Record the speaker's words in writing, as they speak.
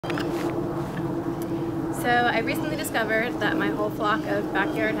So I recently discovered that my whole flock of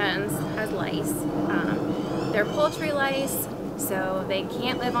backyard hens has lice. They're poultry lice, so they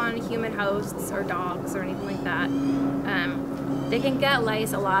can't live on human hosts or dogs or anything like that. They can get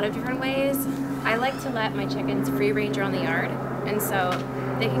lice a lot of different ways. I like to let my chickens free range around the yard, and so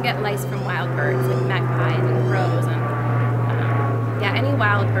they can get lice from wild birds like magpies and crows and yeah, any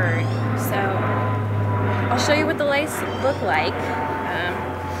wild bird. So I'll show you what the lice look like.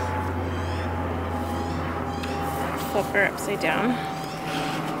 Flip her upside down.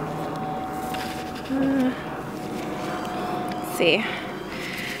 Let's see.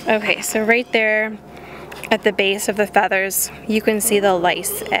 Okay, so right there at the base of the feathers, you can see the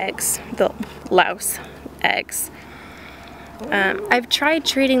lice eggs, the louse eggs. I've tried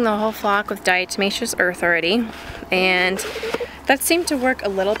treating the whole flock with diatomaceous earth already, and that seemed to work a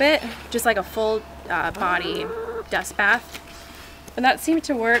little bit, just like a full body dust bath. And that seemed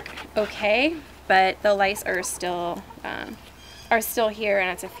to work okay, but the lice are still here, and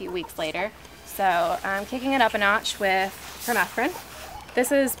it's a few weeks later. So I'm kicking it up a notch with Permethrin.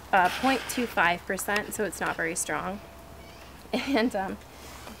 This is 0.25%, so it's not very strong. And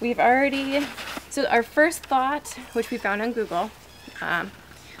so our first thought, which we found on Google,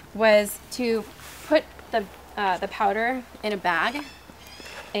 was to put the powder in a bag,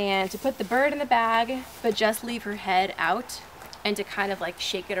 and to put the bird in the bag, but just leave her head out, and to kind of like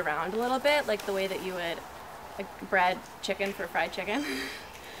shake it around a little bit, like the way that you would like bread chicken for fried chicken.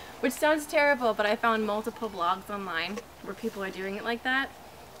 Which sounds terrible, but I found multiple blogs online where people are doing it like that.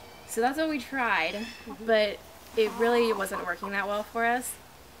 So that's what we tried, but it really wasn't working that well for us.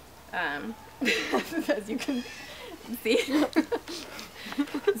 As you can see.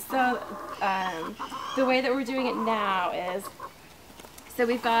 So the way that we're doing it now is, so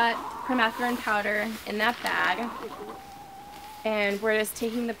we've got Permethrin powder in that bag, and we're just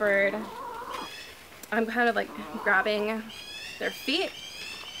taking the bird. I'm kind of like grabbing their feet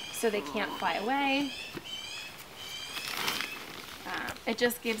so they can't fly away. It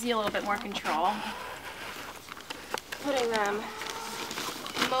just gives you a little bit more control. Putting them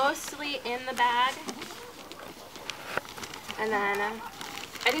mostly in the bag. And then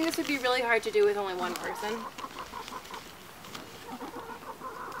I think this would be really hard to do with only one person.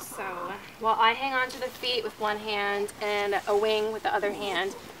 So while I hang on to the feet with one hand and a wing with the other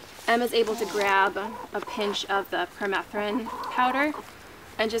hand, Emma's able to grab a pinch of the Permethrin powder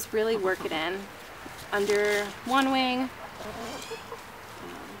and just really work it in under one wing.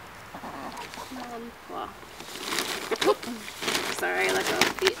 Well, sorry, I let go of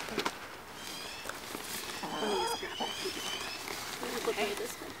the feet. Let me just grab that. Okay.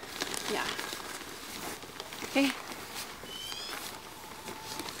 This way. Yeah. Okay.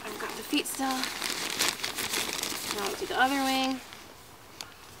 I've got the feet still. Now I'll do the other wing.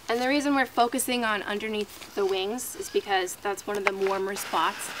 And the reason we're focusing on underneath the wings is because that's one of the warmer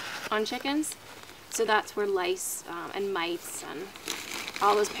spots on chickens. So that's where lice and mites and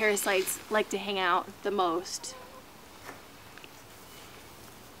all those parasites like to hang out the most.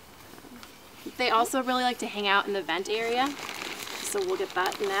 They also really like to hang out in the vent area, so we'll get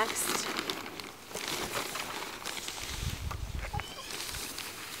that next.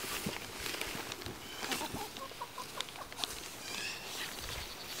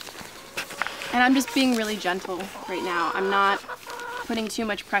 And I'm just being really gentle right now. I'm not putting too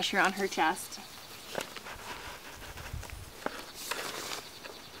much pressure on her chest.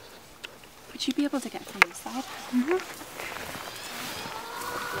 Would you be able to get from this side? Mm-hmm.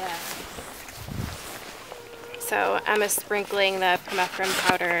 Yeah. So Emma's sprinkling the Permethrin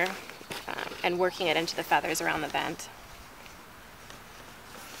powder and working it into the feathers around the vent.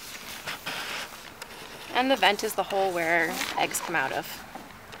 And the vent is the hole where eggs come out of.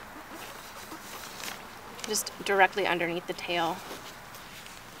 Just directly underneath the tail.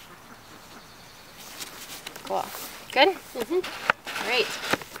 Cool. Good? Mm-hmm. Great.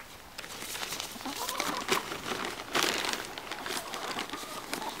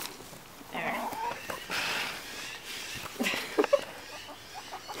 There.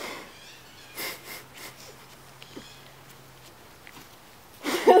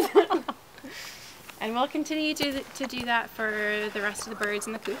 And we'll continue to do that for the rest of the birds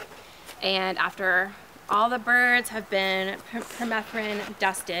in the coop. And after all the birds have been Permethrin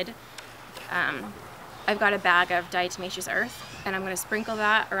dusted, I've got a bag of diatomaceous earth, and I'm going to sprinkle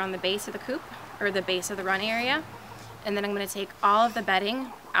that around the base of the coop, or the base of the run area. And then I'm going to take all of the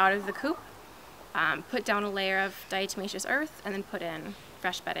bedding out of the coop, put down a layer of diatomaceous earth, and then put in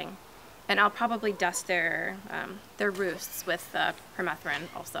fresh bedding. And I'll probably dust their roosts with Permethrin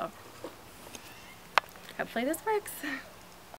also. Hopefully this works.